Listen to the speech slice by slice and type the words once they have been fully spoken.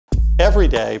Every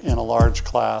day in a large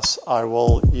class, I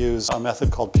will use a method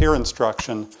called peer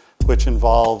instruction, which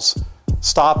involves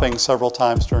stopping several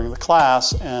times during the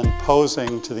class and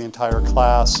posing to the entire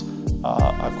class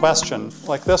a question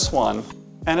like this one.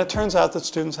 And it turns out that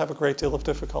students have a great deal of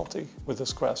difficulty with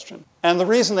this question. And the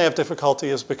reason they have difficulty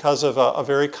is because of a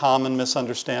very common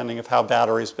misunderstanding of how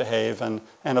batteries behave and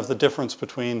of the difference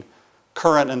between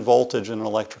current and voltage in an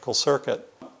electrical circuit.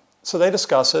 So they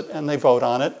discuss it and they vote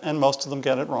on it, and most of them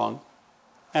get it wrong.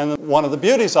 And one of the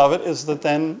beauties of it is that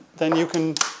then you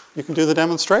can do the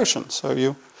demonstration. So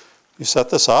you set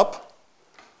this up,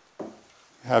 you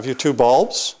have your two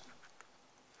bulbs,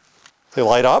 they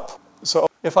light up. So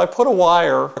if I put a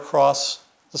wire across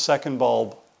the second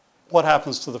bulb, what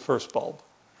happens to the first bulb?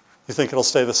 You think it'll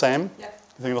stay the same? Yeah.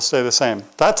 You think it'll stay the same?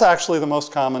 That's actually the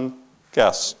most common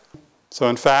guess. So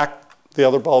in fact, the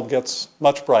other bulb gets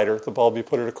much brighter. The bulb you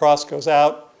put it across goes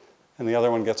out, and the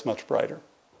other one gets much brighter.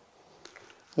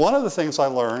 One of the things I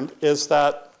learned is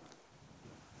that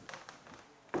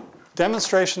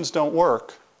demonstrations don't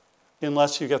work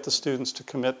unless you get the students to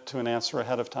commit to an answer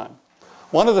ahead of time.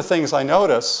 One of the things I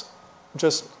notice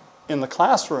just in the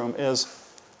classroom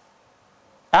is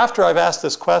after I've asked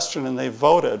this question and they've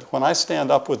voted, when I stand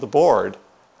up with the board,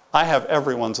 I have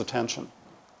everyone's attention.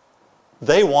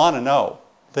 They want to know.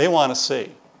 They want to see.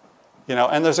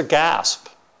 And there's a gasp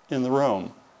in the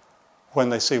room when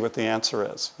they see what the answer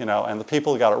is, and the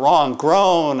people who got it wrong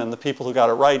groan, and the people who got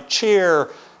it right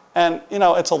cheer. And,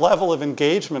 it's a level of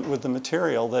engagement with the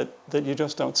material that you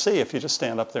just don't see if you just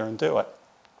stand up there and do it.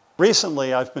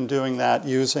 Recently, I've been doing that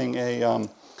using a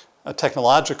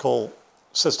technological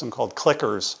system called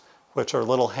clickers, which are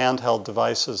little handheld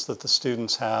devices that the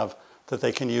students have that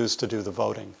they can use to do the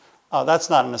voting. That's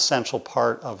not an essential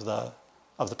part of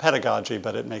the pedagogy,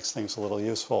 but it makes things a little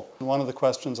useful. And one of the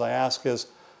questions I ask is,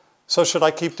 so should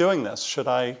I keep doing this? Should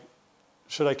I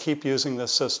keep using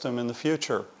this system in the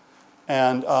future?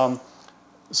 And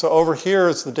so over here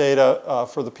is the data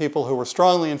for the people who were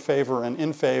strongly in favor and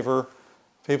in favor,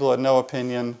 people who had no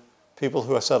opinion, people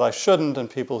who said I shouldn't, and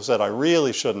people who said I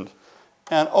really shouldn't.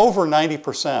 And over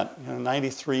 90%,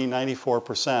 93,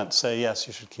 94% say yes,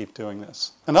 you should keep doing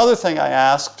this. Another thing I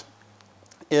asked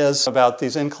is about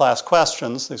these in-class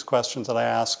questions, these questions that I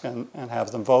ask and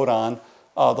have them vote on,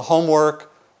 the homework,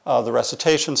 the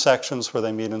recitation sections where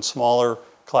they meet in smaller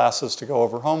classes to go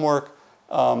over homework,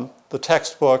 the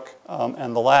textbook,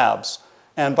 and the labs.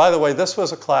 And by the way, this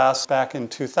was a class back in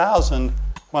 2000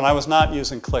 when I was not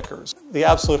using clickers. The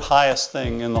absolute highest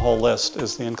thing in the whole list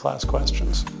is the in-class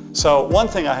questions. So one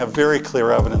thing I have very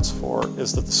clear evidence for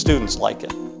is that the students like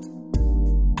it.